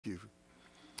You.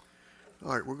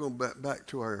 All right, we're going back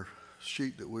to our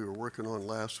sheet that we were working on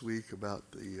last week about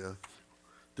the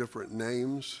different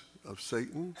names of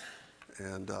Satan.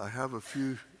 And I have a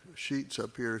few sheets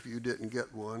up here if you didn't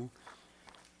get one.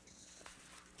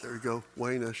 There you go.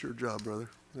 Wayne, that's your job, brother.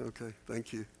 Okay,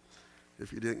 thank you.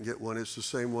 If you didn't get one, it's the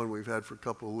same one we've had for a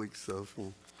couple of weeks, though.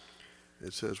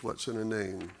 It says, what's in a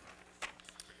name?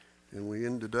 And we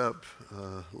ended up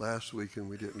last week and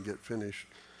we didn't get finished.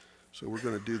 So we're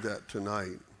going to do that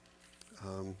tonight.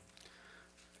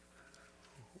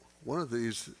 One of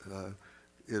these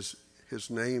is, his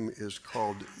name is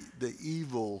called the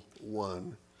Evil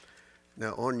One.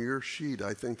 Now on your sheet,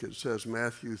 I think it says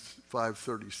Matthew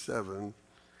 5:37,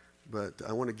 but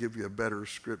I want to give you a better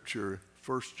scripture,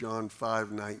 1 John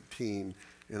 5:19,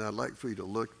 and I'd like for you to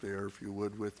look there, if you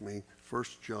would, with me. 1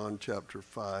 John chapter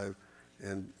 5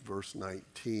 and verse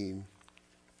 19.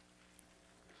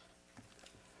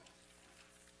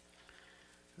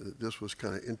 This was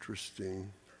kind of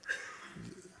interesting.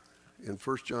 In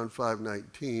 1 John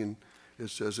 5:19, it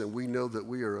says, and we know that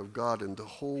we are of God, and the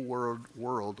whole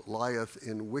world lieth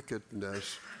in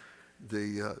wickedness.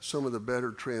 Some of the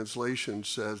better translations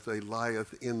says they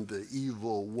lieth in the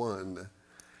evil one.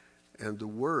 And the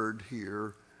word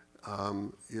here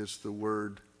is the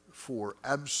word for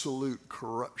absolute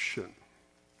corruption.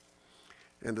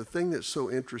 And the thing that's so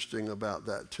interesting about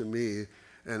that to me,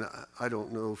 and I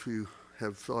don't know if you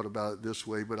have thought about it this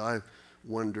way, but I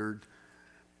wondered,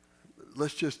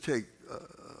 let's just take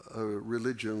a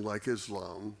religion like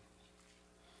Islam.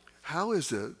 How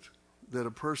is it that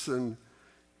a person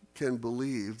can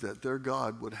believe that their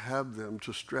God would have them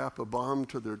to strap a bomb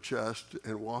to their chest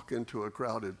and walk into a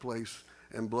crowded place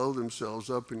and blow themselves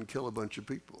up and kill a bunch of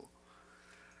people?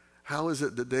 How is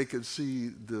it that they could see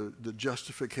the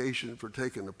justification for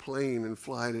taking a plane and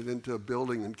flying it into a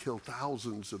building and kill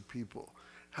thousands of people?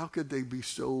 How could they be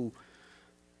so,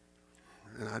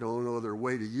 and I don't know other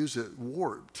way to use it,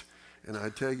 warped? And I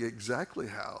tell you exactly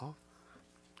how,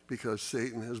 because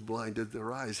Satan has blinded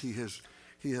their eyes. He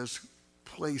has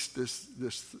placed this,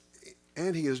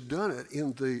 and he has done it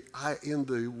in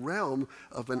the realm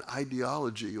of an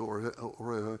ideology or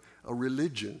a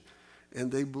religion.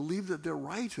 And they believe that they're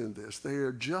right in this. They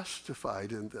are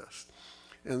justified in this.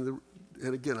 And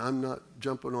again, I'm not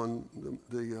jumping on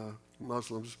the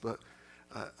Muslims, but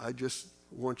I just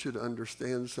want you to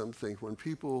understand something. When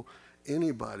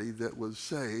anybody that would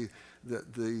say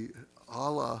that the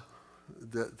Allah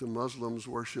that the Muslims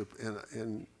worship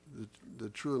and the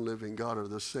true and living God are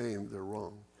the same, they're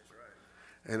wrong. That's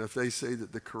right. And if they say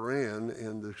that the Quran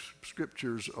and the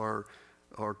scriptures are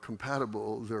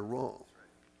compatible, they're wrong.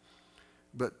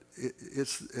 But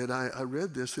I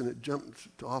read this and it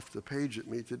jumped off the page at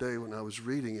me today when I was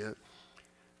reading it.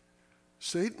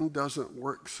 Satan doesn't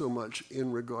work so much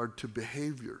in regard to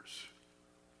behaviors.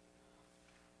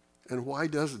 And why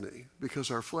doesn't he?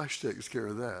 Because our flesh takes care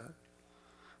of that.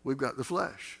 We've got the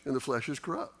flesh, and the flesh is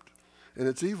corrupt, and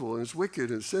it's evil, and it's wicked,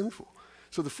 and it's sinful.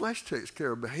 So the flesh takes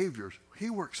care of behaviors. He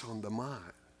works on the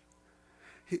mind.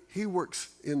 He works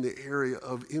in the area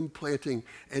of implanting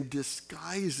and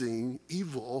disguising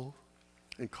evil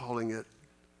and calling it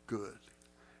good,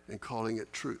 and calling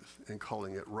it truth, and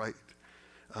calling it right.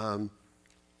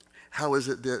 How is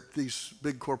it that these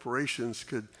big corporations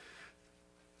could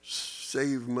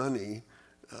save money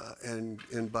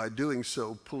and by doing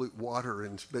so pollute water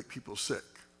and make people sick?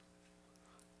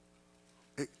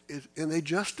 And they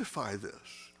justify this.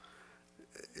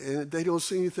 And they don't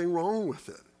see anything wrong with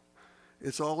it.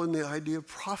 It's all in the idea of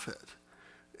profit.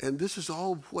 And this is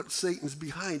all what Satan's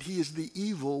behind. He is the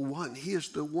evil one. He is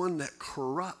the one that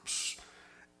corrupts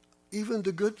even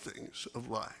the good things of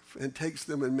life and takes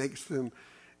them and makes them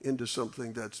into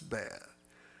something that's bad.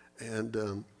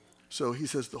 And so he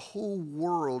says the whole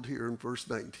world here in verse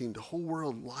 19, the whole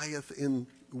world lieth in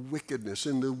wickedness,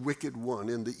 in the wicked one,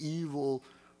 in the evil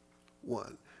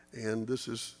one. And this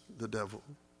is the devil.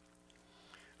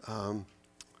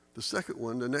 The second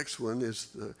one, the next one is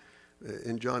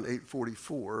in John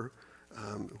 8:44,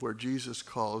 where Jesus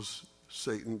calls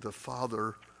Satan the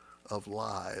father of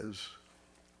lies.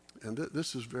 And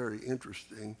this is very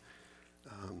interesting.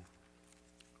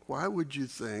 Why would you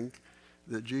think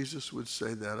that Jesus would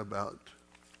say that about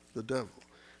the devil,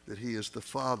 that he is the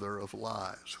father of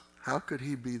lies? How could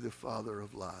he be the father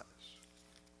of lies?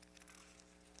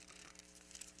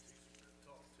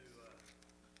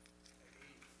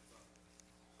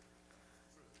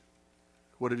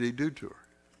 What did he do to her?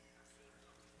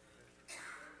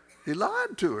 He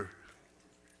lied to her.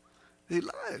 He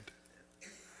lied.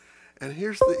 And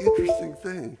here's the interesting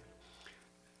thing.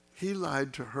 He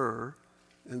lied to her,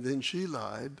 and then she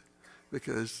lied,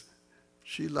 because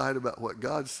she lied about what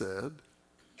God said,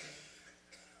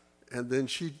 and then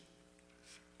she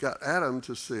got Adam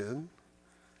to sin.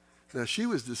 Now, she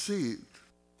was deceived,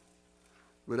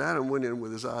 but Adam went in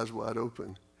with his eyes wide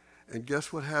open. And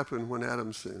guess what happened when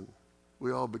Adam sinned?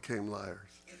 We all became liars.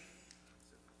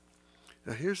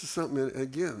 Now, here's something,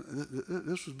 again,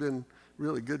 this has been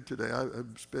really good today.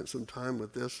 I've spent some time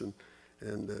with this and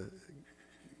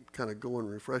kind of going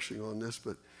refreshing on this,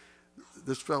 but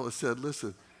this fellow said,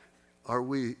 listen, are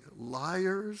we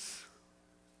liars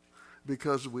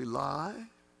because we lie,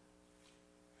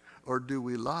 or do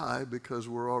we lie because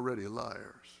we're already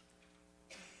liars?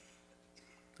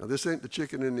 Now, this ain't the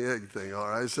chicken and the egg thing, all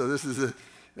right? So this is a,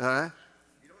 all right?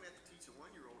 You don't have to teach a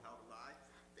 1-year-old how to lie.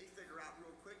 They figure out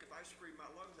real quick, if I scream my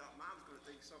lungs out, mom's going to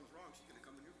think something's wrong. She's going to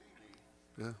come to new baby.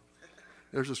 Yeah.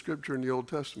 There's a scripture in the Old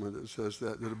Testament that says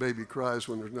that a baby cries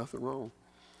when there's nothing wrong.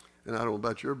 And I don't know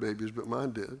about your babies, but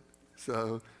mine did.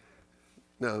 So,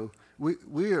 no,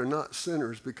 we are not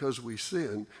sinners because we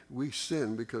sin. We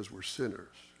sin because we're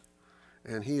sinners.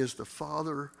 And he is the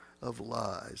father of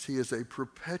lies. He is a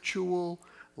perpetual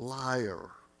liar.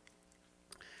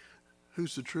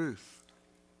 Who's the truth?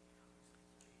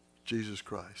 Jesus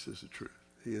Christ is the truth.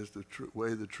 He is the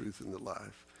way, the truth, and the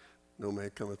life. No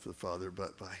man cometh to the Father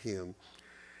but by him.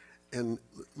 And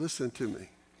listen to me.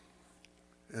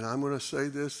 And I'm going to say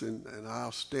this, and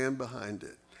I'll stand behind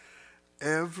it.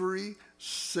 Every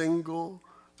single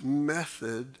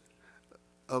method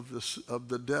of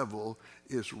the devil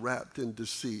is wrapped in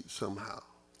deceit somehow.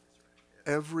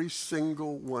 Every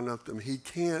single one of them. He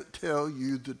can't tell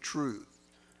you the truth.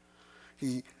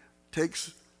 He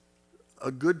takes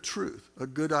a good truth, a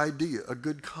good idea, a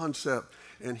good concept,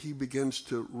 and he begins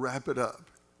to wrap it up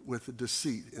with a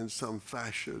deceit in some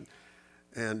fashion.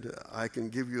 And I can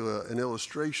give you an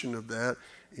illustration of that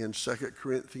in 2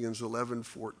 Corinthians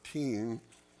 11:14.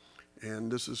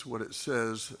 And this is what it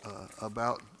says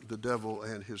about the devil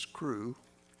and his crew.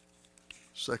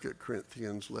 2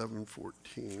 Corinthians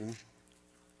 11:14.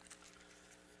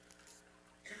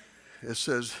 It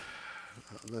says,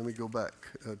 let me go back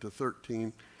to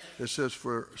 13. It says,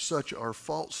 for such are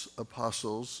false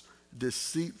apostles,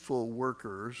 deceitful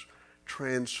workers,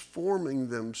 transforming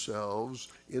themselves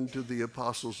into the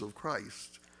apostles of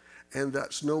Christ. And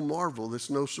that's no marvel, that's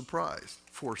no surprise.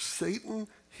 For Satan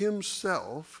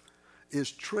himself is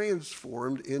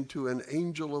transformed into an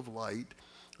angel of light.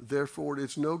 Therefore,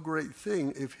 it's no great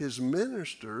thing if his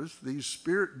ministers, these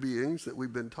spirit beings that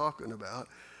we've been talking about,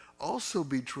 also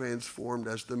be transformed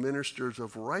as the ministers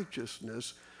of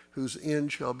righteousness, whose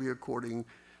end shall be according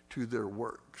to their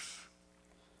works.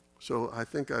 So I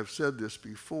think I've said this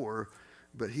before,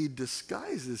 but he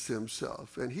disguises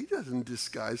himself, and he doesn't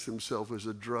disguise himself as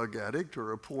a drug addict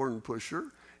or a porn pusher.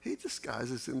 He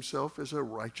disguises himself as a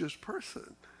righteous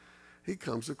person. He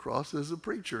comes across as a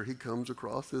preacher. He comes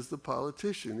across as the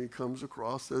politician. He comes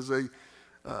across as a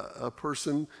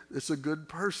person that's a good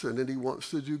person, and he wants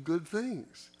to do good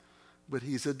things. But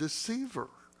he's a deceiver,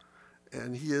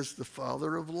 and he is the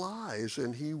father of lies,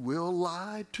 and he will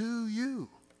lie to you.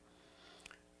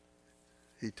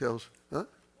 He tells, huh? What was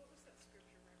that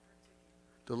scripture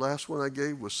referencing? The last one I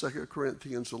gave was 2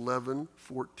 Corinthians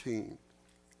 11:14.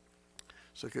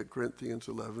 2 Corinthians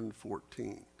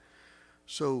 11:14.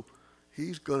 So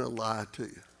he's going to lie to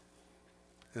you.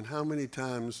 And how many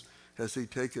times has he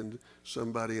taken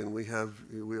somebody, and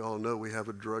we all know we have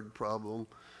a drug problem,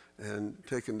 and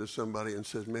taken to somebody and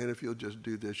says, man, if you'll just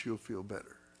do this, you'll feel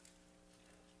better.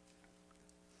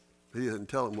 He doesn't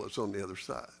tell them what's on the other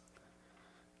side.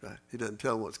 Right? He doesn't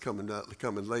tell them what's coming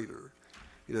later.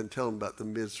 He doesn't tell them about the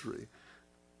misery.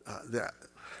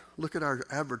 Look at our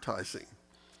advertising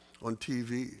on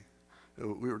TV.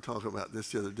 We were talking about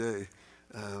this the other day,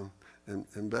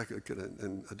 and Becca could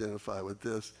identify with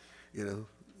this. You know,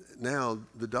 now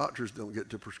the doctors don't get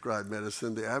to prescribe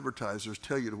medicine. The advertisers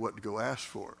tell you what to go ask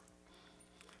for.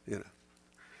 You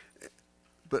know,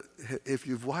 but if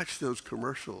you've watched those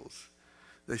commercials,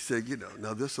 they say, you know,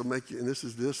 now this will make you, and this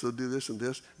will do this and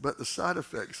this, but the side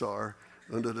effects are,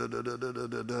 who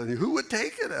would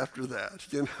take it after that,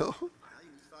 you know? Now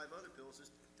you need 5 other pills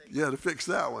just to take. Yeah, to fix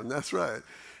that one, that's right.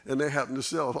 And they happen to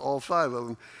sell all 5 of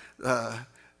them.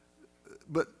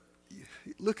 But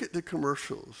look at the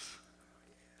commercials.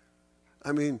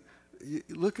 I mean, you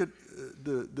look at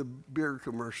the beer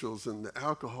commercials and the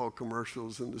alcohol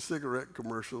commercials and the cigarette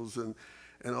commercials and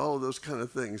all of those kind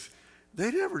of things.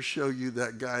 They never show you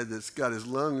that guy that's got his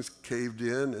lungs caved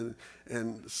in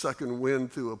and sucking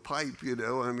wind through a pipe, you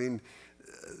know. I mean,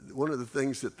 one of the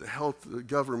things that the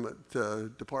government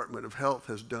Department of Health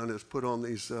has done is put on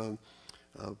these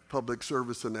public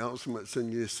service announcements,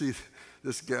 and you see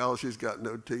this gal, she's got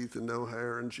no teeth and no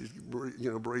hair, and she's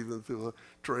breathing through a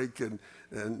trach,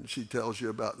 and she tells you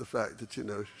about the fact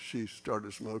that she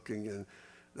started smoking, and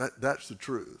that's the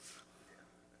truth.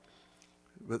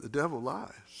 But the devil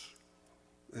lies,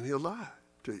 and he'll lie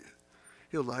to you.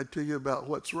 He'll lie to you about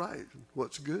what's right,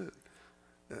 what's good,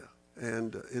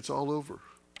 and it's all over.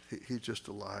 He's just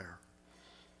a liar.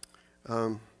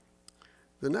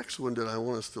 The next one that I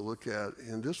want us to look at,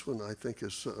 and this one I think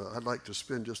is, I'd like to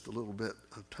spend just a little bit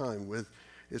of time with,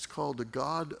 it's called the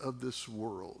God of this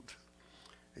world.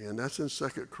 And that's in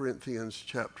 2 Corinthians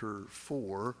chapter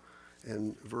 4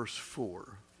 and verse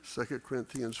 4. 2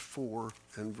 Corinthians 4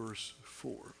 and verse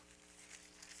 4.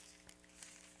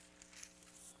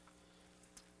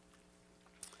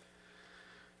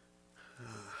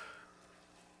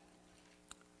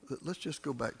 Let's just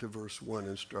go back to verse 1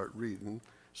 and start reading.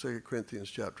 2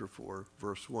 Corinthians chapter 4,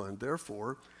 verse 1.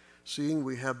 Therefore, seeing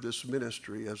we have this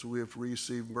ministry, as we have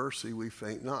received mercy, we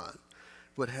faint not,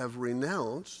 but have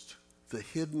renounced the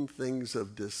hidden things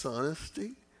of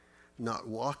dishonesty, not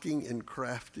walking in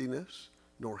craftiness,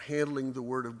 nor handling the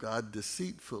word of God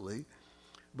deceitfully,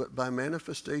 but by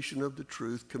manifestation of the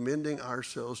truth, commending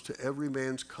ourselves to every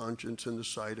man's conscience in the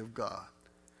sight of God.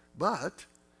 But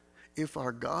if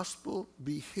our gospel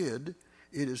be hid,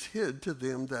 it is hid to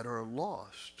them that are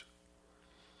lost,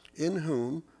 in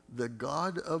whom the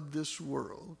God of this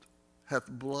world hath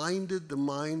blinded the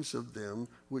minds of them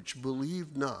which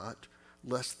believe not,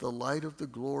 lest the light of the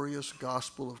glorious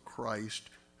gospel of Christ,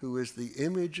 who is the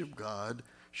image of God,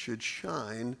 should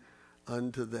shine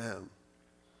unto them.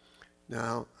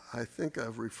 Now, I think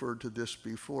I've referred to this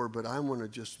before, but I want to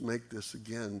just make this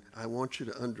again. I want you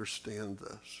to understand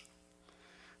this.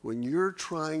 When you're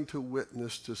trying to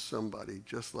witness to somebody,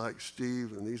 just like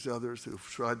Steve and these others who've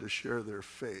tried to share their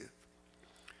faith,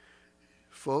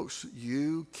 folks,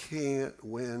 you can't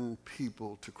win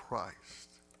people to Christ.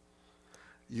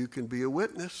 You can be a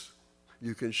witness.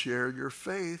 You can share your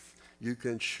faith. You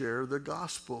can share the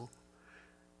gospel.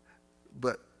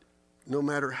 But no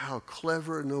matter how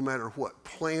clever, no matter what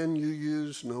plan you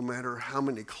use, no matter how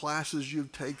many classes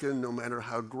you've taken, no matter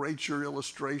how great your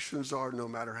illustrations are, no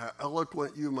matter how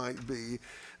eloquent you might be,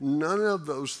 none of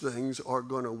those things are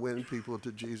going to win people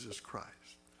to Jesus Christ.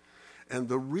 And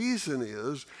the reason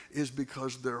is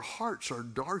because their hearts are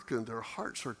darkened, their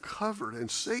hearts are covered,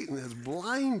 and Satan has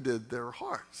blinded their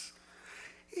hearts.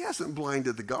 He hasn't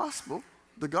blinded the gospel.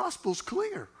 The gospel's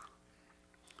clear.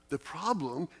 The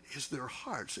problem is their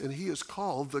hearts, and he is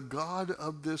called the God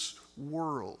of this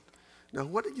world. Now,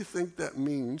 what do you think that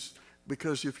means?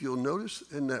 Because if you'll notice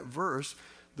in that verse,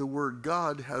 the word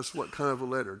God has what kind of a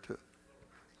letter to it?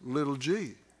 Little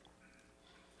g.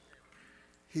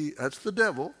 That's the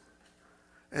devil,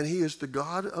 and he is the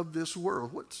God of this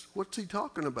world. What's he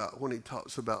talking about when he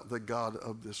talks about the God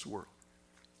of this world?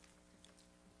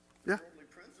 Yeah. Worldly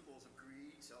principles of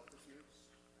greed, selfishness,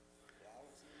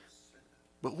 lawlessness, and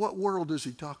But what world is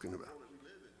he talking about? the world that we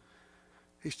live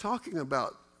in. He's talking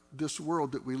about this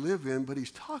world that we live in, but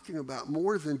he's talking about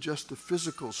more than just the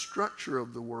physical structure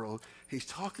of the world. He's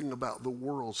talking about the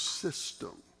world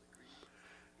system,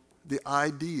 the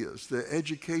ideas, the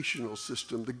educational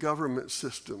system, the government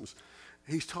systems.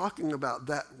 He's talking about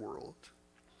that world.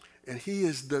 And he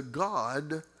is the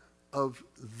God of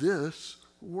this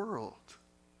world.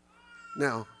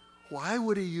 Now, why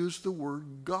would he use the word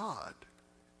God?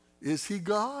 Is he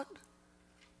God?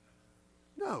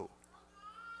 No.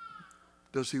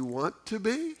 Does he want to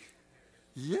be?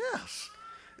 Yes,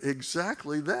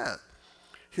 exactly that.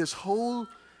 His whole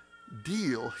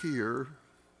deal here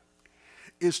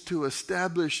is to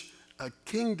establish a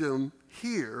kingdom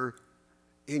here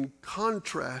in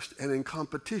contrast and in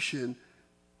competition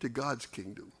to God's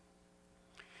kingdom.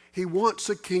 He wants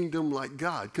a kingdom like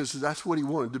God, because that's what he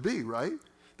wanted to be, right?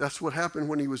 That's what happened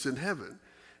when he was in heaven.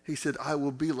 He said, I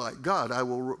will be like God. I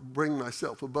will bring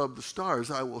myself above the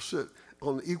stars. I will sit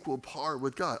on equal par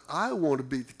with God. I want to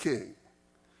be the king.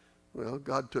 Well,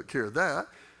 God took care of that.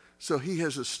 So he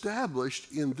has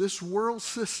established in this world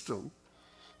system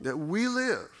that we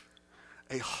live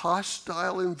a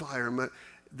hostile environment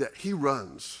that he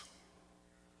runs.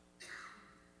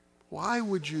 Why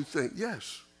would you think?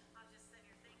 Yes. I was just sitting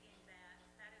here thinking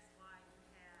that is why you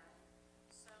have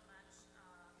so much in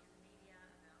the media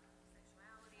about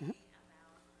sexuality,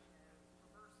 about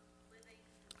perverse living.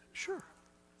 Sure.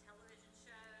 Television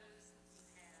shows.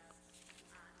 You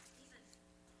have even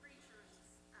preachers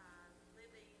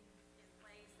living in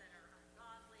ways that are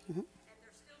ungodly, and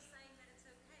they're still saying that it's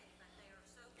okay, but they are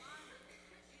so blinded,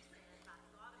 as you said, by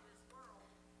the God of this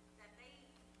world that they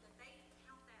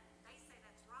count that, they say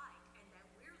that's right, and that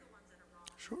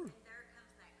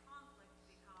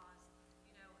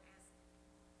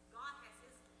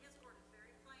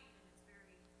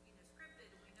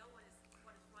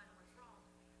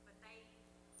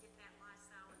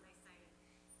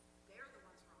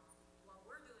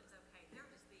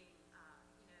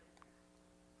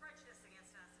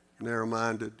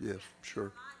Narrow-minded, yes,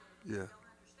 sure. Narrow-minded, Yeah, don't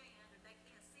understand, or they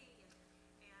can't see,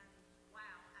 and wow,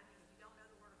 I mean, if you don't know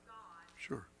the Word of God,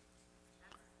 sure.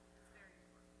 it's very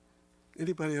important.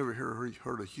 Anybody ever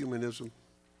heard of humanism?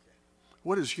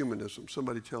 What is humanism?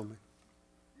 Somebody tell me.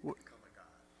 What? Become a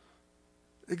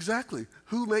God. Exactly.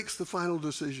 Who makes the final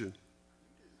decision?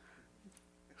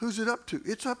 Who's it up to?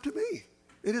 It's up to me.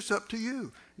 It is up to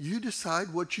you. You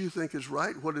decide what you think is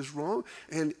right, what is wrong,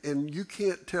 and you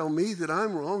can't tell me that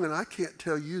I'm wrong, and I can't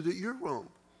tell you that you're wrong.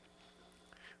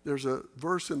 There's a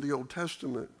verse in the Old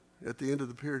Testament at the end of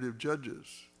the period of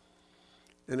Judges,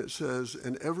 and it says,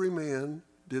 and every man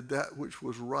did that which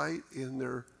was right in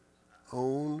their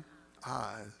own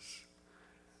eyes.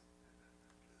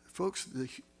 Folks, the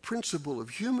principle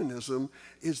of humanism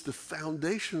is the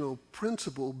foundational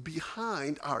principle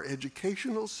behind our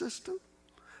educational system,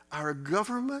 our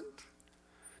government.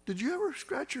 Did you ever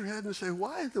scratch your head and say,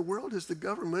 why in the world is the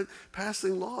government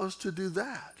passing laws to do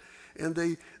that? And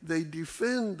they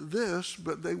defend this,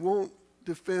 but they won't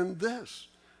defend this.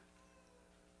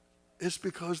 It's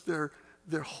because their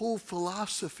whole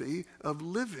philosophy of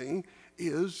living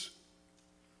is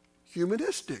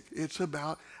humanistic. It's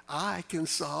about, I can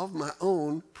solve my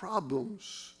own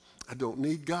problems. I don't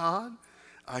need God.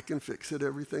 I can fix it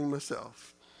everything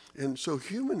myself. And so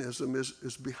humanism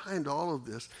is behind all of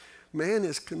this. Man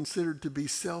is considered to be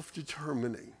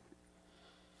self-determining.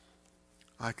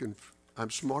 I'm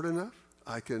smart enough.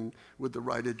 I can, with the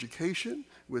right education,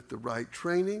 with the right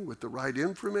training, with the right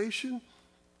information,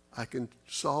 I can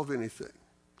solve anything.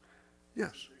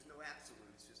 Yes. There's no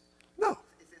absolutes. Just No.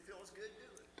 if it feels good, do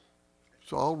it.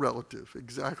 It's all relative,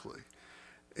 exactly.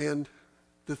 And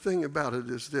the thing about it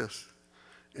is this,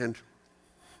 and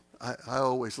I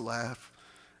always laugh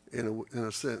in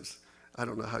a sense. I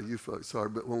don't know how you folks are,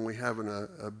 but when we have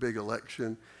a big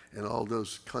election and all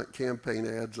those campaign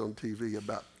ads on TV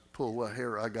about pull what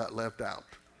hair I got left out.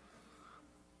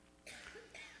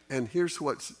 And here's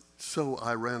what's so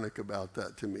ironic about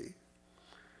that to me.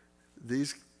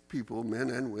 These people, men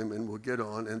and women, will get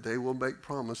on and they will make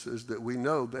promises that we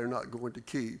know they're not going to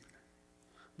keep,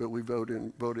 but we vote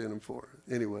in them for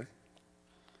it anyway.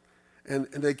 And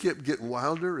they kept getting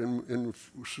wilder and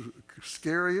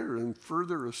scarier and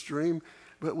further astream,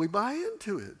 but we buy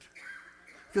into it.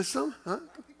 Because A lot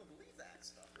of people believe that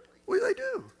stuff, really. well, they do. A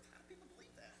lot of people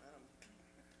believe that.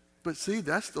 But see,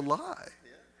 that's the lie.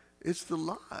 Yeah. It's the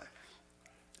lie.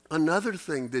 Another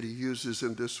thing that he uses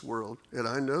in this world, and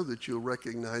I know that you'll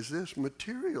recognize this,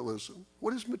 materialism.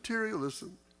 What is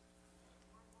materialism?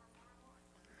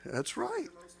 That's right.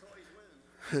 The most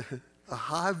toys win.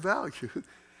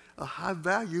 A high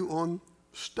value on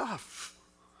stuff.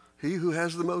 He who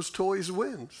has the most toys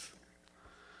wins.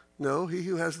 No, he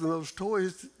who has the most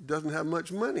toys doesn't have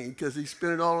much money because he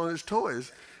spent it all on his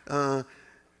toys.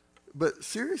 But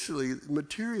seriously,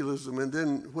 materialism, and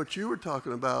then what you were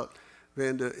talking about,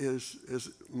 Vanda,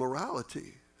 is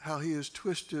morality, how he has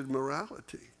twisted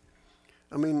morality.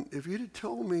 I mean, if you'd have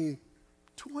told me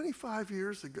 25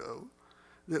 years ago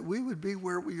that we would be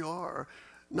where we are,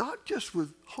 not just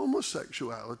with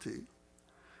homosexuality,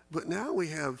 but now we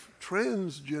have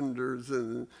transgenders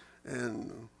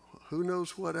and who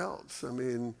knows what else. I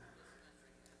mean,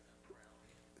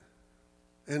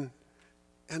 and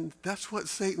that's what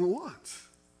Satan wants.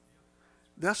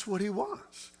 That's what he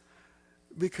wants.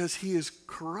 Because he is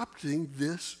corrupting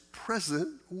this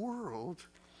present world.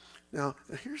 Now,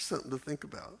 here's something to think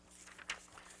about.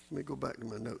 Let me go back to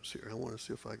my notes here. I want to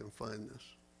see if I can find this.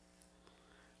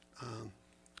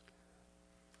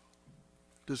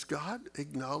 Does God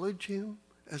acknowledge him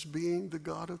as being the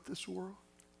God of this world?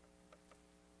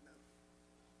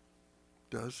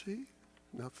 Does he?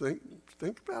 Now think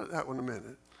about that one a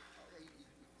minute. He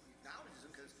acknowledges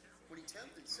him because when he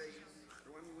tempted Satan,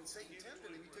 or when Satan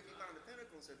tempted him, he took him out on the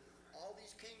pinnacle and said, all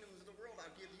these kingdoms of the world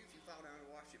I'll give you if you bow down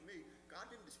and worship me. God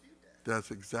didn't dispute that.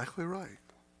 That's exactly right.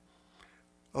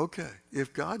 Okay,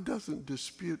 if God doesn't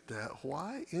dispute that,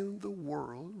 why in the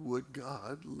world would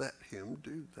God let him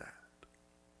do that?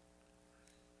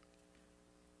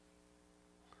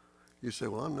 You say,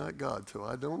 well, I'm not God, so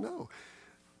I don't know.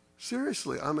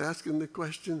 Seriously, I'm asking the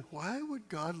question, why would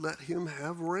God let him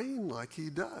have reign like he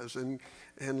does and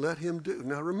let him do?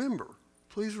 Now remember,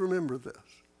 please remember this.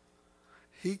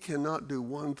 He cannot do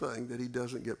one thing that he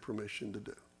doesn't get permission to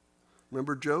do.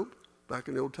 Remember Job back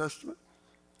in the Old Testament?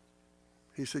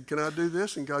 He said, can I do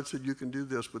this? And God said, you can do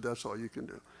this, but that's all you can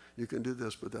do. You can do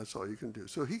this, but that's all you can do.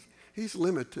 So he's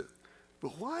limited.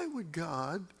 But why would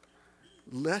God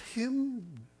let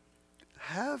him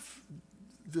have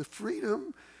the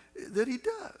freedom that he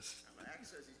does? Acts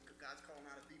says God's calling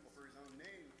out a people for his own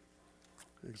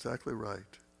name. Exactly right.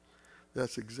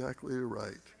 That's exactly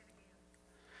right.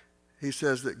 He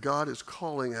says that God is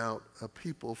calling out a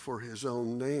people for his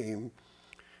own name.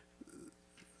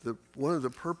 One of the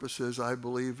purposes, I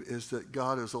believe, is that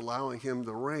God is allowing him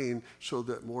to reign so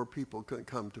that more people can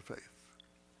come to faith.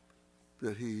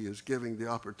 That he is giving the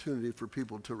opportunity for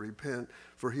people to repent,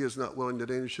 for he is not willing that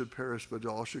any should perish, but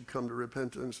all should come to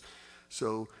repentance.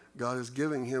 So God is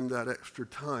giving him that extra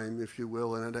time, if you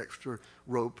will, and that extra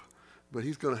rope. But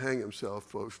he's going to hang himself,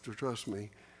 folks, trust me.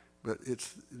 But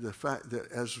it's the fact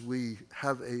that as we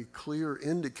have a clear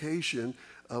indication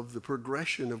of the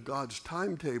progression of God's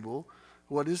timetable,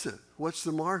 what is it? What's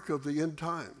the mark of the end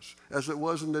times? As it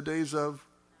was in the days of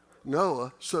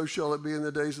Noah, so shall it be in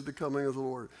the days of the coming of the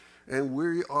Lord. And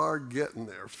we are getting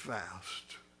there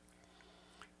fast.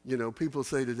 You know, people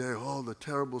say today, oh, the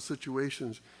terrible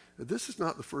situations. This is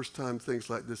not the first time things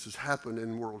like this has happened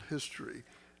in world history.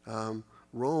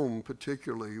 Rome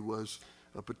particularly was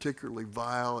a particularly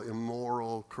vile,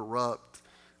 immoral, corrupt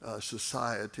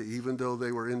society. Even though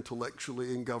they were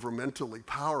intellectually and governmentally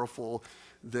powerful,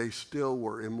 they still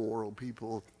were immoral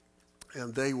people.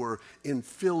 And they were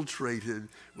infiltrated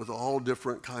with all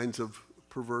different kinds of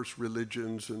perverse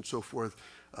religions and so forth,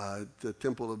 the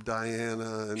temple of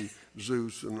Diana and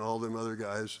Zeus and all them other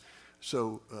guys.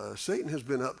 So Satan has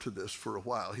been up to this for a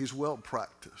while. He's well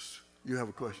practiced. You have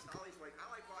a question? I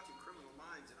like watching Criminal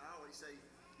Minds, and I always say,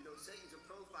 you know, Satan's a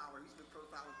profiler. He's been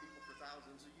profiling people for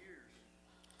thousands of years.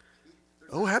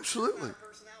 Oh, absolutely.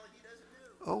 Personality he doesn't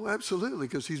do. Oh, absolutely,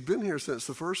 because he's been here since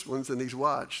the first ones, and he's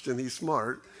watched, and he's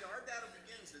smart. You know, our battle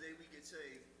begins the day we get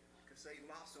saved, because Satan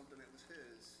lost something that was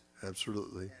his.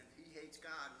 Absolutely. And he hates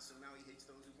God, and so now he hates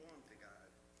those who belong to God.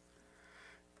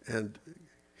 And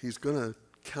he's going to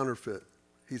counterfeit.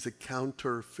 He's a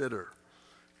counterfeiter.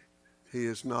 He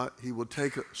is not, he will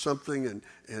take something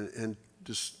and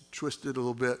just twist it a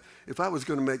little bit. If I was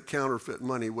going to make counterfeit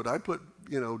money, would I put,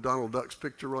 you know, Donald Duck's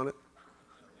picture on it?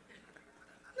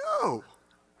 No.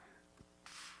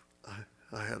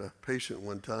 I had a patient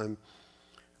one time,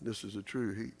 this is the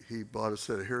truth, he bought a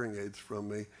set of hearing aids from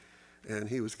me, and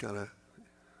he was kind of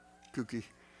kooky.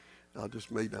 I'll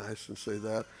just be nice and say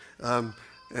that.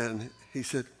 And he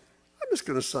said, I'm just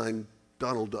going to sign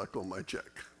Donald Duck on my check.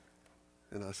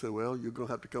 And I said, well, you're going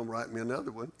to have to come write me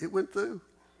another one. It went through.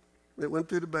 It went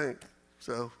through the bank.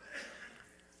 So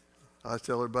I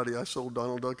tell everybody I sold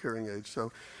Donald Duck hearing aids. So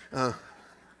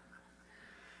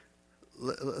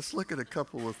let's look at a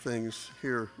couple of things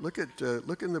here. Look in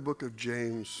the book of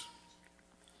James,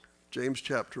 James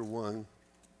chapter 1.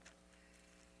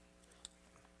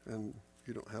 And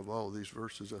you don't have all of these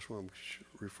verses. That's why I'm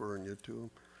referring you to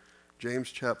them.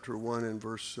 James chapter 1 and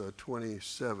verse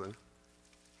 27.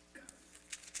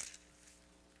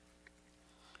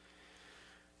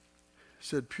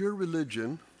 Said, pure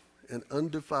religion and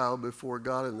undefiled before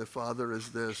God and the Father is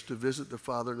this, to visit the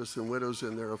fatherless and widows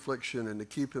in their affliction and to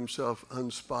keep himself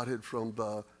unspotted from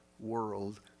the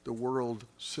world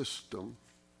system.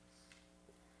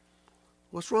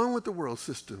 What's wrong with the world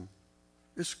system?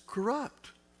 It's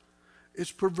corrupt.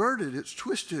 It's perverted. It's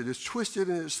twisted. It's twisted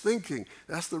in its thinking.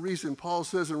 That's the reason Paul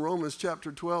says in Romans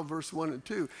chapter 12, verse 1 and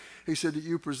 2, he said that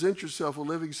you present yourself a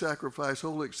living sacrifice,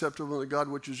 wholly acceptable to God,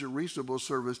 which is your reasonable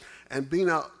service, and be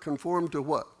not conformed to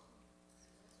what?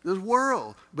 This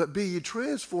world. But be ye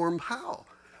transformed, how?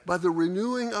 By the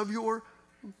renewing of your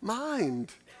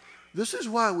mind. This is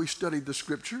why we study the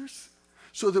scriptures,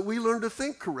 so that we learn to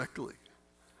think correctly,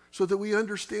 so that we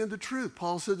understand the truth.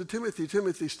 Paul said to Timothy,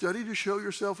 Timothy, study to show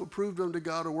yourself approved unto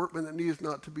God, a workman that needeth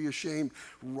not to be ashamed,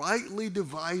 rightly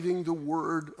dividing the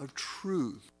word of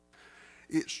truth.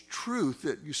 It's truth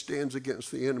that stands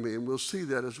against the enemy, and we'll see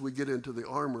that as we get into the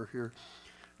armor here.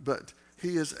 But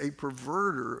he is a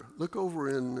perverter. Look over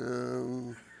in,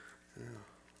 I'm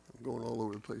going all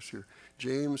over the place here,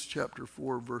 James chapter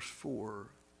 4, verse 4.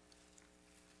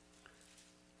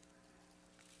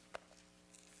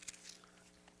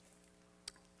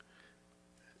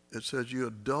 It says, you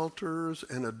adulterers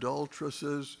and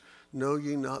adulteresses, know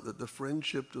ye not that the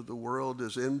friendship of the world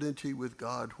is enmity with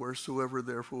God? Whosoever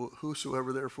therefore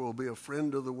will be a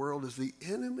friend of the world is the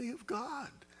enemy of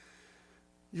God.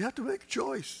 You have to make a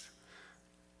choice.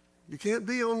 You can't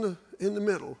be in the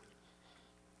middle.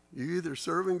 You're either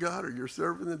serving God or you're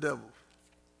serving the devil.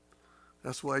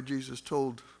 That's why Jesus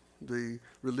told the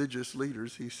religious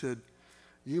leaders, he said,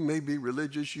 you may be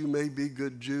religious, you may be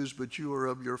good Jews, but you are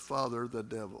of your father, the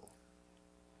devil.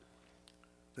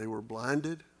 They were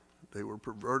blinded, they were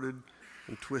perverted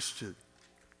and twisted.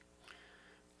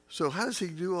 So how does he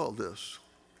do all this?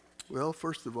 Well,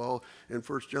 first of all, in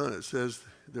 1 John it says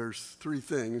there's three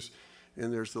things,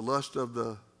 and there's the lust of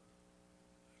the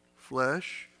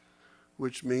flesh,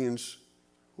 which means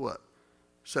what?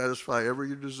 Satisfy every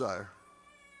your desire.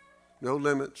 No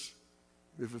limits.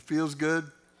 If it feels good,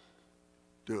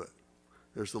 do it.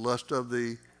 There's the lust of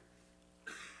the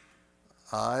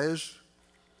eyes.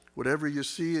 Whatever you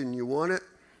see and you want it,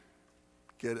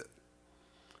 get it.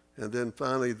 And then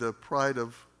finally, the pride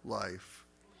of life.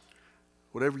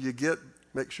 Whatever you get,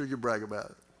 make sure you brag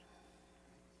about it.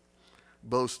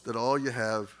 Boast that all you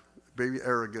have, be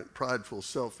arrogant, prideful,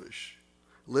 selfish.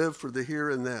 Live for the here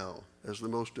and now as the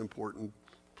most important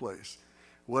place.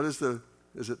 What is it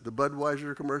the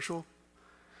Budweiser commercial?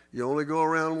 You only go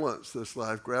around once this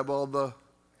life. Grab all the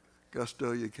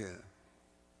gusto you can.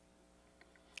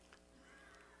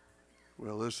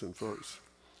 Well, listen, folks,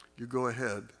 you go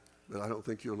ahead, but I don't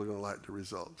think you're going to like the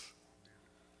results.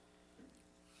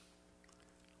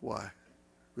 Why?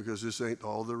 Because this ain't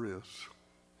all there is.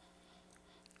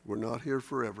 We're not here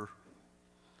forever.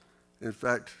 In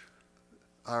fact,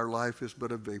 our life is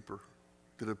but a vapor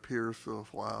that appears for a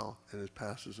while and it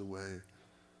passes away.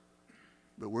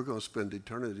 But we're going to spend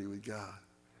eternity with God.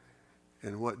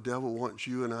 And what devil wants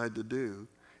you and I to do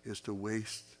is to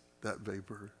waste that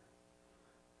vapor.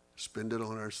 Spend it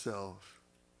on ourselves.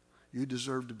 You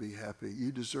deserve to be happy.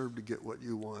 You deserve to get what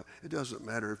you want. It doesn't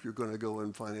matter if you're going to go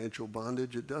in financial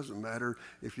bondage. It doesn't matter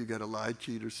if you got to lie,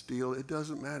 cheat, or steal. It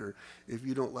doesn't matter. If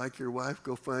you don't like your wife,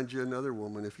 go find you another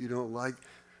woman. If you don't like,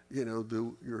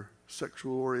 your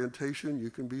sexual orientation, you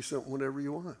can be something whenever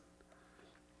you want.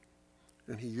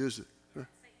 And he used it. Huh?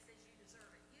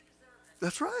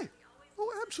 That's right.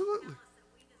 Oh, absolutely.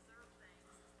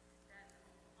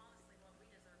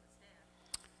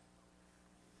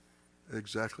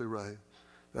 Exactly right.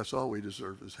 That's all we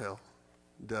deserve is hell,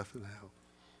 death and hell.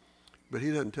 But he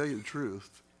doesn't tell you the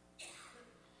truth.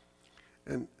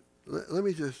 And let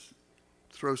me just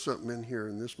throw something in here,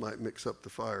 and this might mix up the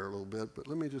fire a little bit, but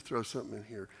let me just throw something in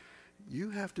here. You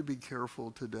have to be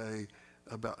careful today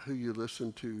about who you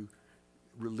listen to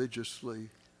religiously,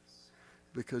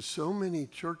 because so many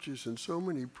churches and so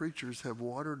many preachers have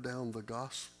watered down the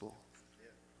gospel.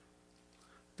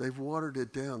 They've watered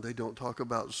it down. They don't talk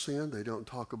about sin. They don't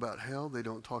talk about hell. They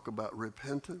don't talk about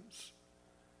repentance.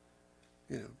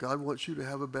 God wants you to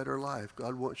have a better life.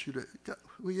 God wants you to,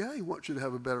 well, yeah, he wants you to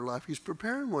have a better life. He's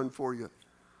preparing one for you.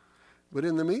 But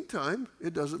in the meantime,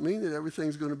 it doesn't mean that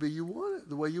everything's going to be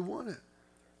the way you want it.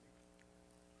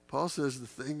 Paul says the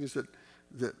things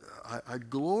that I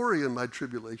glory in my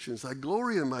tribulations. I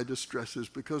glory in my distresses,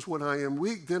 because when I am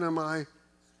weak, then am I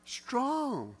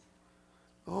strong.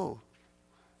 Oh,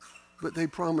 but they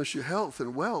promise you health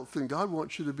and wealth, and God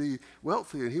wants you to be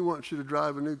wealthy, and he wants you to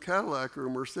drive a new Cadillac or a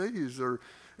Mercedes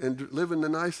and live in the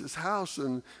nicest house,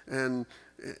 and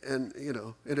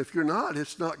if you're not,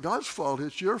 it's not God's fault,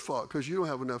 it's your fault because you don't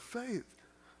have enough faith.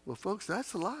 Well, folks,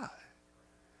 that's a lie.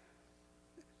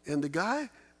 And the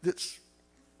guy that's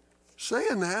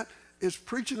saying that is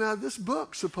preaching out of this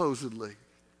book, supposedly.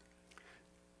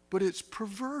 But it's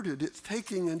perverted, it's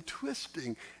taking and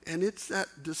twisting, and it's that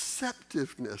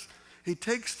deceptiveness. He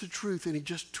takes the truth and he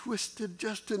just twists it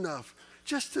just enough.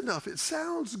 It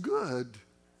sounds good.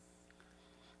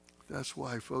 That's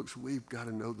why, folks, we've got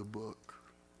to know the book.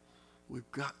 We've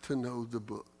got to know the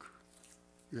book.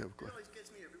 You have a question? It always gets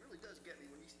me, it really does get me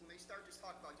when they start just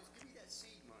talking about, just give me that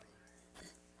seed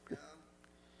money.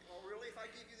 Oh, really? If I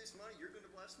give you this money, you're going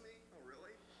to bless me? Oh,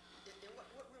 really? And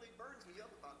what really burns me up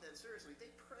about that, seriously,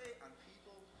 they prey on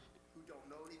people who don't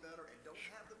know any better and don't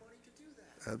have the money to do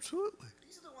that. Absolutely.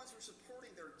 These are the ones who are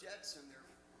supporting their jets and their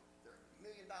 $1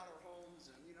 million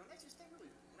homes, and that really,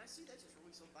 when I see that, just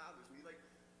really so bothers me. Like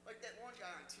that one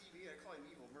guy on TV, I call him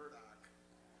Evil Murdoch.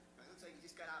 It looks like he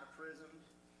just got out of prison.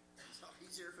 So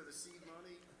he's here for the seed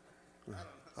money.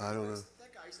 I don't know.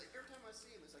 That guy, he's like, every time I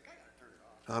see him, it's like, I gotta turn it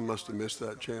off. I must have missed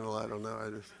that channel. I don't know.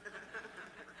 I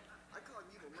call him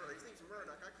Evil Murdoch. His name's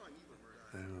Murdoch. I call him Evil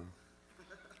Murdoch. I don't know.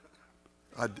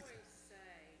 They always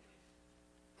say,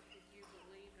 if you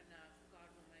believe enough, God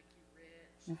will make you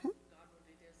rich. Mm-hmm. God will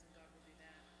do this and God will do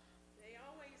that. They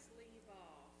always leave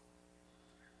off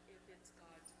if it's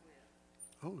God's will.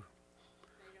 Oh,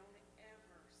 They don't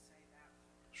ever say that.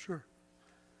 sure.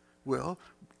 Well,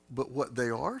 but what they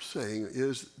are saying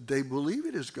is they believe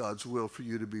it is God's will for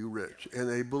you to be rich, and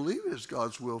they believe it is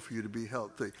God's will for you to be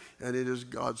healthy, and it is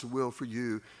God's will for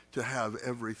you to have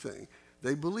everything.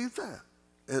 They believe that.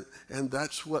 And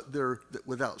that's what they're,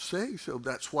 without saying so,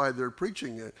 that's why they're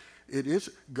preaching it. It is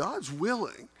God's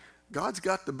willing. God's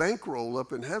got the bankroll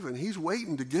up in heaven. He's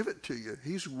waiting to give it to you.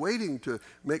 He's waiting to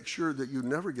make sure that you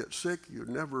never get sick, you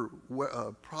never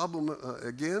problem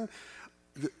again.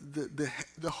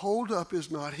 The holdup is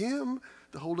not him.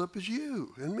 The holdup is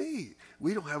you and me.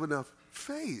 We don't have enough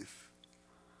faith.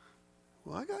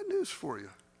 Well, I got news for you.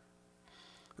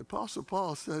 The Apostle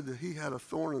Paul said that he had a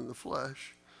thorn in the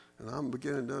flesh, and I'm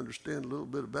beginning to understand a little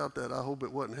bit about that. I hope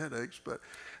it wasn't headaches, but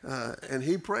and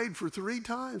he prayed for 3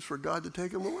 times for God to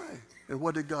take him away. And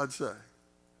what did God say?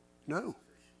 No.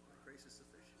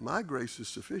 My grace is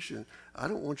sufficient. I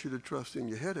don't want you to trust in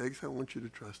your headaches. I want you to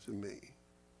trust in me.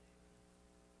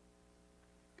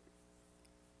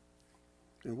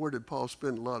 And where did Paul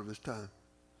spend a lot of his time?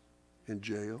 In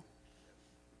jail.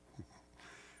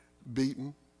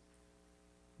 Beaten,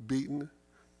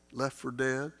 left for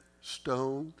dead,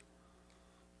 stoned.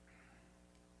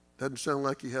 Doesn't sound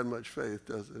like he had much faith,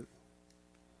 does it?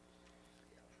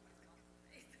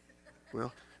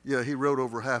 Well, yeah, he wrote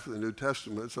over half of the New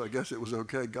Testament, so I guess it was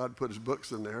okay. God put his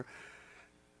books in there.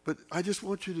 But I just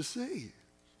want you to see.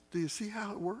 Do you see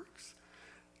how it works?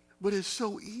 But it's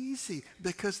so easy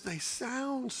because they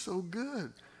sound so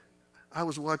good. I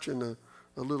was watching a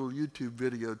little YouTube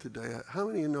video today. How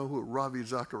many of you know who Ravi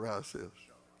Zacharias is?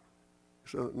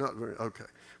 So not very, okay.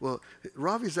 Well,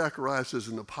 Ravi Zacharias is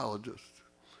an apologist.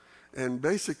 And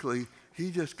basically, he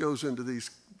just goes into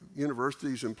these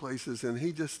universities and places and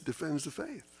he just defends the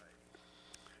faith.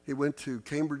 He went to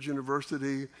Cambridge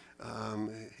University.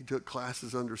 He took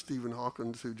classes under Stephen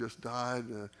Hawkins, who just died.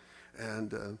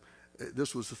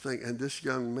 This was the thing. And this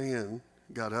young man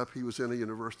got up. He was in a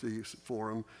university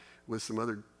forum with some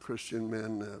other Christian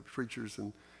men, preachers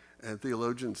and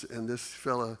theologians. And this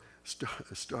fella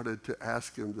started to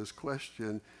ask him this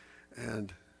question.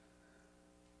 And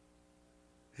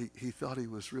he thought he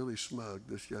was really smug,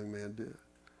 this young man did.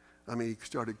 I mean, he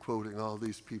started quoting all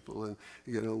these people, and,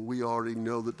 we already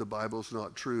know that the Bible's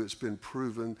not true. It's been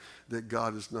proven that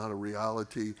God is not a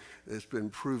reality. It's been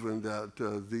proven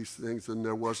that these things, and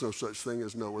there was no such thing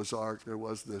as Noah's Ark. There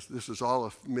was this. This is all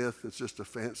a myth. It's just a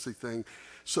fancy thing.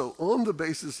 So on the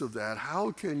basis of that,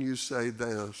 how can you say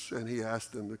this? And he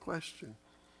asked them the question.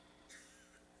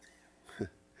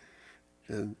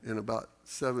 And in about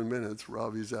 7 minutes,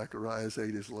 Ravi Zacharias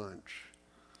ate his lunch.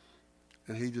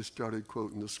 And he just started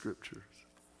quoting the scriptures.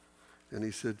 And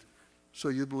he said, so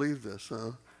you believe this,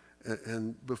 huh?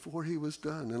 And before he was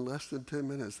done, in less than 10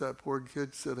 minutes, that poor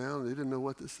kid sat down and they didn't know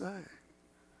what to say.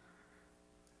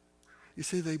 You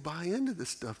see, they buy into this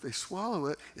stuff. They swallow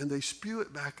it and they spew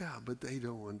it back out, but they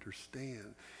don't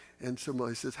understand. And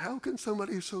somebody says, how can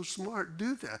somebody who's so smart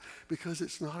do that? Because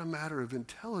it's not a matter of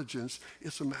intelligence.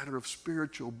 It's a matter of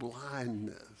spiritual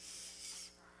blindness.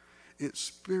 It's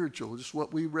spiritual. Just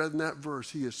what we read in that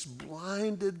verse. He has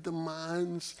blinded the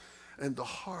minds and the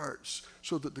hearts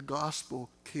so that the gospel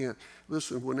can't.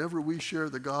 Listen, whenever we share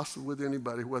the gospel with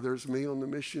anybody, whether it's me on the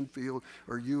mission field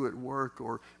or you at work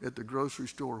or at the grocery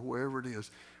store, wherever it is,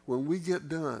 when we get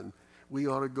done, we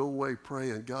ought to go away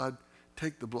praying, God,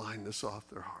 take the blindness off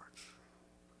their hearts.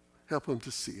 Help them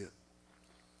to see it.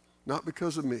 Not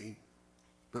because of me,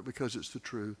 but because it's the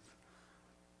truth.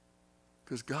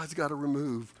 Because God's got to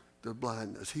remove the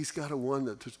blindness. He's got one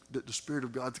that the Spirit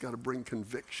of God's got to bring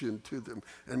conviction to them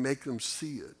and make them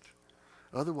see it.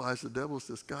 Otherwise, the devil's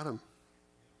just got them.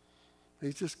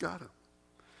 He's just got them.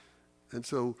 And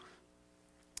so,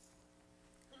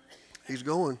 he's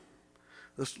going.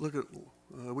 Let's look at,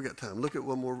 we got time. Look at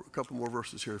a couple more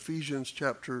verses here. Ephesians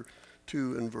chapter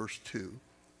 2 and verse 2.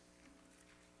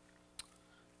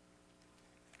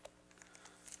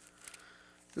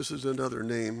 This is another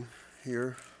name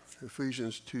here.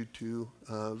 Ephesians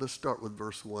 2:2. Let's start with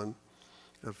verse 1.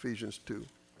 Ephesians 2.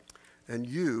 And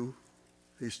you,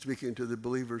 he's speaking to the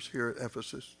believers here at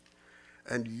Ephesus,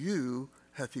 and you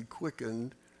hath he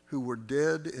quickened who were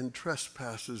dead in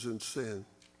trespasses and sin.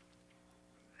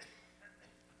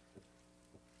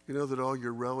 You know that all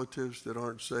your relatives that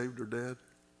aren't saved are dead?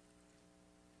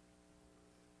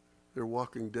 They're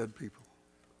walking dead people.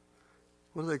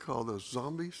 What do they call those?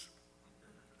 Zombies?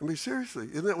 I mean, seriously,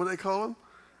 isn't that what they call them?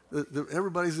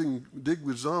 Everybody's in dig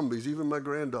with zombies, even my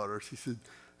granddaughter. She said,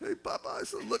 hey, Papa, I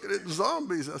said, look at it,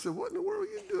 zombies. I said, what in the world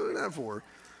are you doing that for?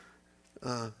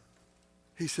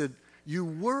 He said, you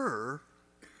were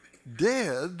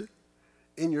dead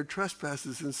in your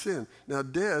trespasses and sin. Now,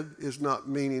 dead is not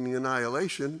meaning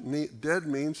annihilation. Dead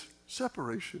means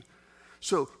separation.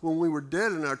 So when we were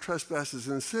dead in our trespasses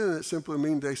and sin, it simply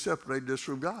means they separated us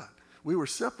from God. We were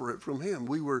separate from him.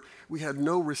 We had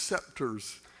no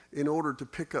receptors in order to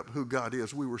pick up who God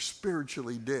is. We were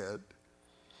spiritually dead.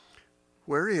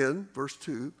 Wherein, verse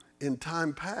 2, in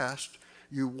time past,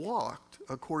 you walked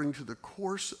according to the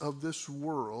course of this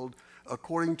world,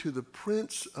 according to the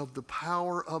prince of the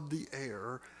power of the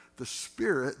air, the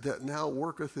spirit that now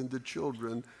worketh in the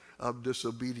children of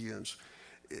disobedience.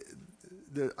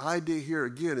 the idea here,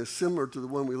 again, is similar to the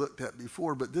one we looked at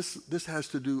before, but this has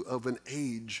to do of an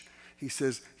age. He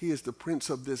says he is the prince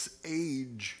of this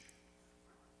age,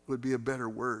 would be a better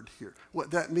word here.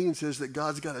 What that means is that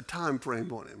God's got a time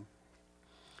frame on him.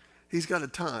 He's got a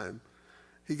time.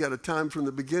 He got a time from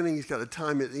the beginning. He's got a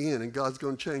time at the end, and God's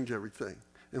going to change everything.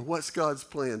 And what's God's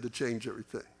plan to change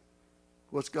everything?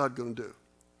 What's God going to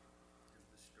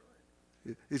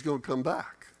do? He's going to come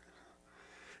back.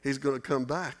 He's going to come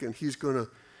back, and he's going to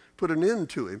put an end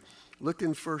to him. Look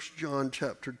in 1 John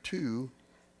chapter 2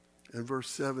 and verse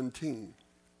 17.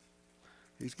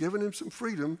 He's given him some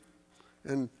freedom,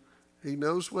 and he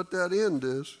knows what that end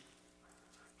is.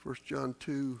 1 John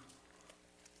 2,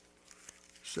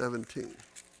 17.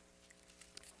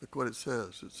 Look what it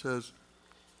says. It says,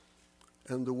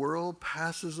 and the world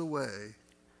passes away,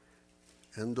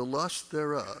 and the lust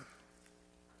thereof,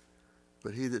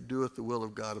 but he that doeth the will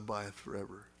of God abideth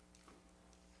forever.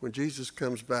 When Jesus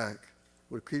comes back,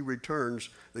 when he returns,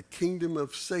 the kingdom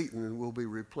of Satan will be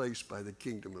replaced by the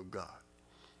kingdom of God,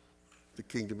 the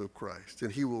kingdom of Christ.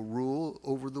 And he will rule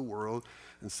over the world,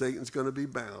 and Satan's going to be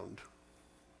bound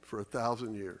for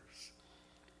 1,000 years.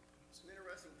 It's an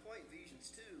interesting point,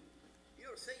 Ephesians 2. You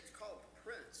know, Satan's called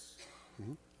the prince.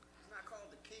 Mm-hmm. He's not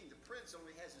called the king. The prince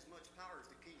only has as much power as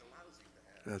the king allows him to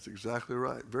have. That's exactly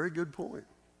right. Very good point.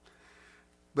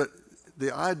 But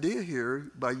the idea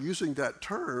here, by using that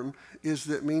term, is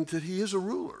that means that he is a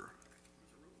ruler.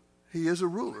 He is a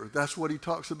ruler. That's what he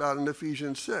talks about in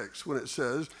Ephesians 6 when it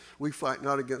says, we fight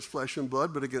not against flesh and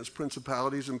blood, but against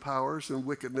principalities and powers and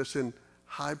wickedness in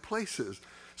high places.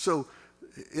 So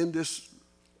in this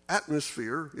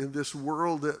atmosphere, in this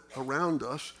world that around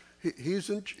us, he's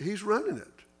running it.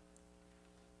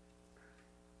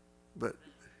 But,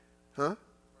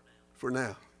 For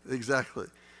now. Exactly.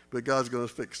 But God's going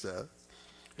to fix that,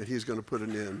 and he's going to put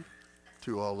an end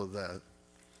to all of that.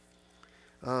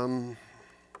 Let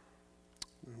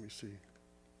me see.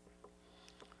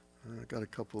 I got a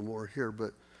couple more here,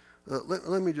 but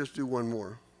let me just do one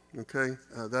more, okay?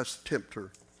 That's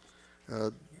tempter.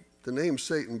 The name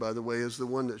Satan, by the way, is the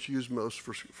one that's used most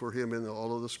for him in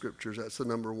all of the scriptures. That's the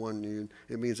number one.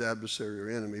 It means adversary or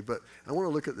enemy. But I want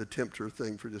to look at the tempter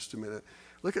thing for just a minute.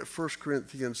 Look at 1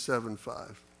 Corinthians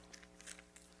 7:5.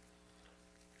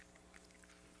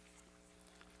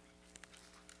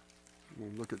 We'll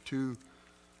look at two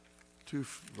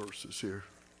verses here.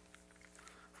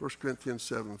 1 Corinthians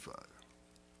 7:5.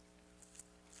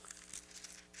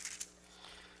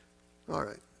 All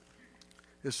right.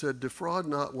 It said, defraud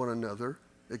not one another,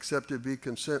 except it be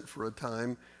consent for a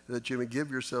time, that you may give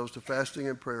yourselves to fasting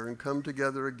and prayer and come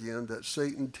together again, that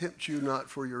Satan tempt you not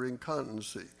for your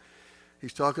incontinency.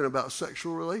 He's talking about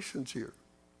sexual relations here.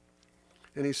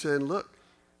 And he's saying, look,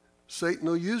 Satan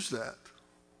will use that.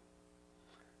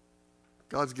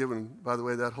 God's given, by the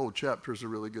way, that whole chapter is a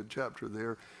really good chapter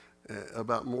there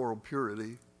about moral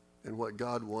purity and what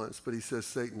God wants. But he says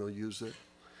Satan will use it.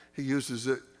 He uses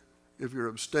it if you're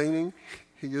abstaining.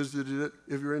 He uses it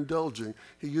if you're indulging.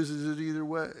 He uses it either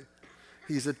way.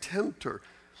 He's a tempter.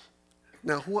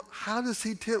 Now, how does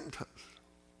he tempt us?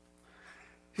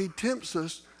 He tempts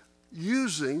us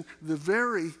using the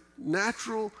very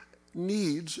natural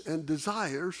needs and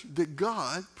desires that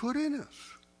God put in us.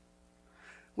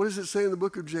 What does it say in the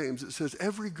book of James? It says,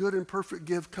 every good and perfect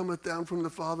gift cometh down from the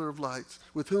Father of lights,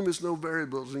 with whom is no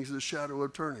variables, and he's the shadow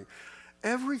of turning.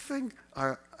 Everything,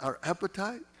 our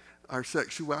appetite, our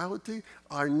sexuality,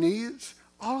 our needs,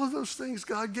 all of those things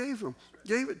God gave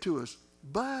it to us.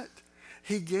 But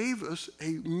he gave us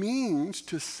a means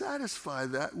to satisfy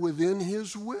that within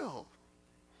his will.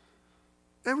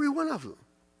 Every one of them.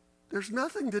 There's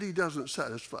nothing that he doesn't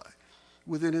satisfy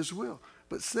within his will.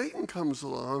 But Satan comes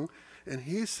along and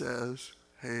he says,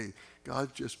 hey,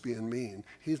 God's just being mean.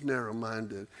 He's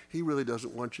narrow-minded. He really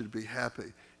doesn't want you to be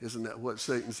happy. Isn't that what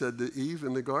Satan said to Eve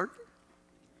in the garden?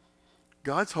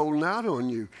 God's holding out on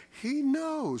you. He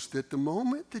knows that the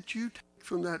moment that you take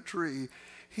from that tree,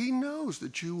 he knows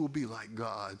that you will be like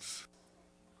God's.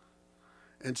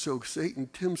 And so Satan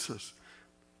tempts us.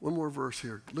 One more verse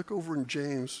here. Look over in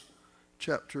James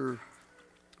chapter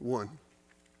 1.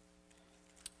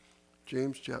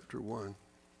 James chapter 1.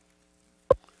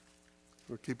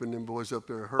 We're keeping them boys up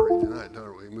there in a hurry tonight,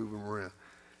 aren't we? Moving them around.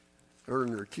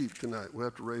 Earning their keep tonight. We'll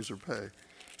have to raise their pay.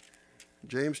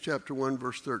 James chapter 1,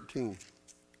 verse 13.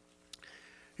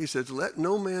 He says, let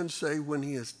no man say when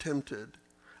he is tempted,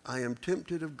 I am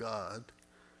tempted of God,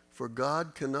 for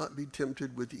God cannot be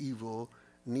tempted with evil,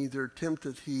 neither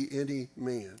tempteth he any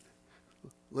man.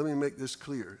 Let me make this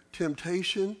clear.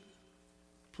 Temptation,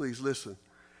 please listen,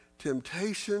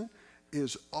 temptation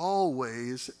is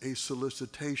always a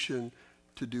solicitation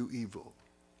to do evil.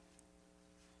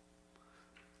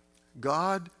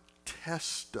 God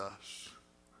tests us,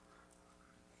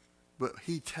 but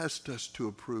he tests us to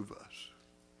approve us.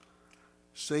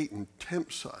 Satan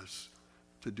tempts us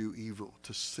to do evil,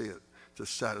 to sin, to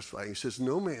satisfy. He says,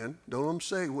 no man, don't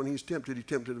say when he's tempted, he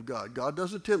tempted of God. God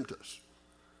doesn't tempt us.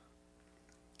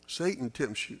 Satan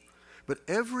tempts you. But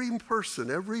every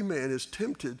person, every man is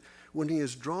tempted when he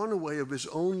is drawn away of his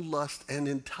own lust and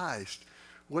enticed.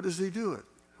 What does he do it?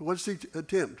 What does he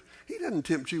attempt? He doesn't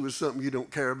tempt you with something you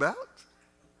don't care about.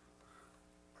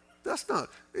 That's not,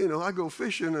 I go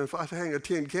fishing, and if I hang a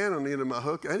tin can on the end of my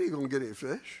hook, I ain't going to get any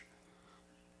fish.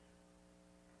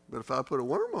 But if I put a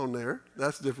worm on there,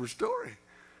 that's a different story.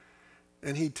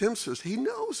 And he tempts us. He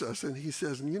knows us. And he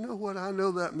says, you know what? I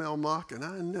know that Melmock, and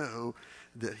I know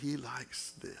that he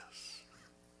likes this.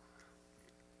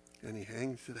 And he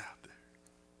hangs it out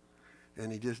there.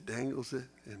 And he just dangles it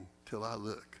until I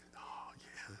look.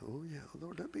 Oh, yeah,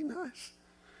 Lord, that'd be nice.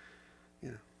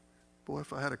 Boy,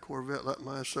 if I had a Corvette like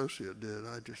my associate did,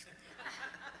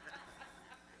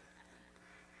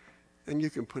 And you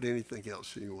can put anything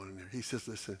else you want in there. He says,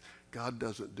 listen, God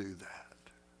doesn't do that.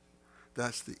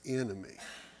 That's the enemy.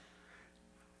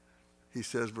 He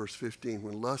says, verse 15,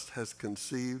 when lust has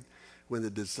conceived, when the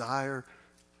desire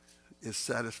is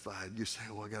satisfied, you say,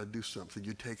 I got to do something.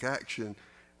 You take action.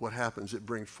 What happens? It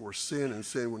brings forth sin, and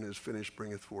sin, when it is finished,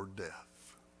 bringeth forth death.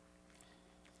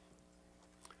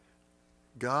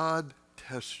 God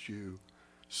tests you,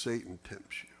 Satan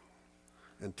tempts you.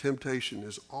 And temptation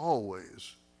is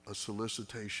always a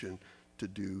solicitation to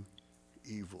do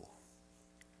evil.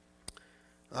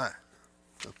 All right,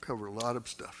 I've covered a lot of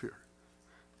stuff here.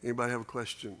 Anybody have a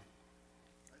question?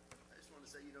 I just want to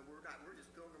say, we're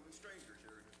just pilgrims and strangers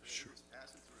here. Sure. We're just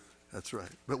passing through. That's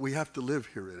right. But we have to live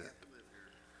here in it.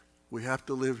 We have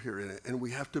to live here in it. And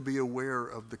we have to be aware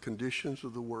of the conditions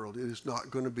of the world. It is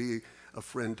not going to be a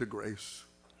friend to grace.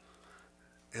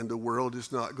 And the world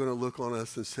is not going to look on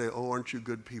us and say, oh, aren't you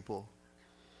good people?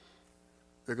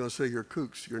 They're going to say, you're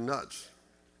kooks, you're nuts.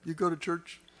 You go to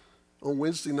church on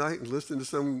Wednesday night and listen to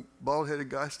some bald-headed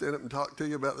guy stand up and talk to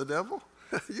you about the devil?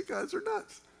 You guys are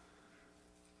nuts.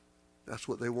 That's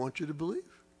what they want you to believe.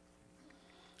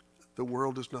 The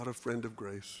world is not a friend of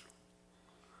grace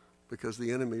because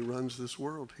the enemy runs this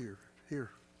world here,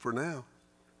 for now.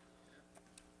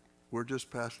 We're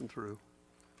just passing through.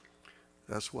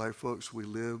 That's why, folks, we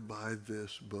live by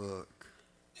this book.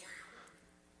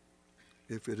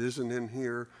 If it isn't in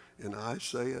here and I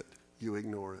say it, you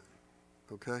ignore it,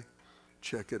 okay?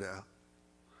 Check it out.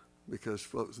 Because,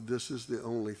 folks, this is the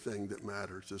only thing that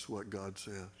matters, is what God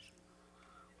says.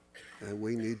 And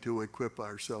we need to equip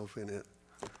ourselves in it.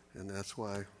 And that's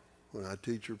why when I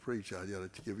teach or preach, I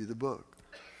got to give you the book.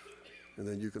 And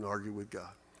then you can argue with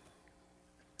God.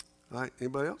 All right,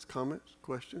 anybody else? Comments?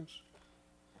 Questions?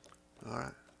 All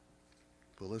right.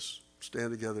 Well, let's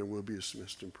stand together and we'll be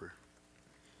dismissed in prayer.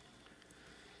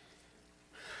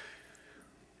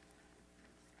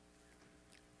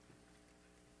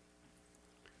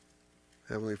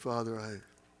 Heavenly Father, I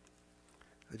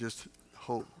just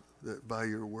hope that by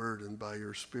your word and by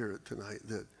your spirit tonight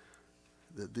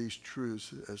that these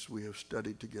truths, as we have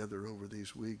studied together over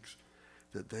these weeks,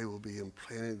 that they will be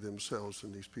implanting themselves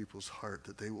in these people's heart,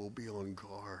 that they will be on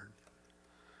guard,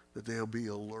 that they'll be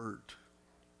alert,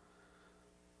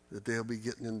 that they'll be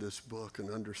getting in this book and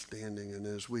understanding. And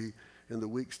as we, in the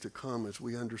weeks to come, as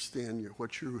we understand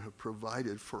what you have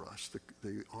provided for us,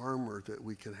 the armor that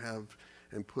we can have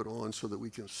and put on so that we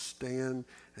can stand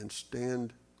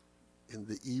in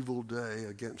the evil day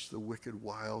against the wicked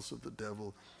wiles of the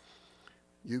devil.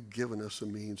 You've given us a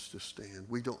means to stand.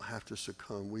 We don't have to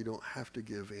succumb. We don't have to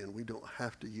give in. We don't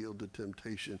have to yield to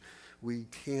temptation. We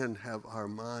can have our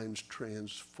minds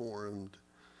transformed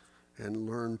and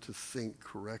learn to think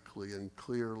correctly and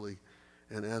clearly.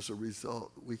 And as a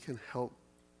result, we can help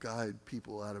guide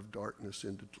people out of darkness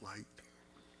into light.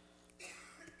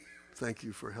 Thank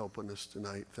you for helping us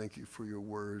tonight. Thank you for your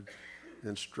word,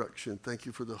 instruction. Thank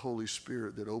you for the Holy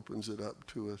Spirit that opens it up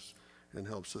to us and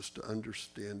helps us to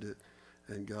understand it.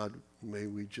 And God, may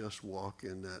we just walk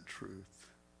in that truth.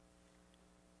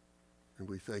 And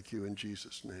we thank you in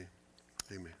Jesus' name.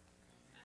 Amen.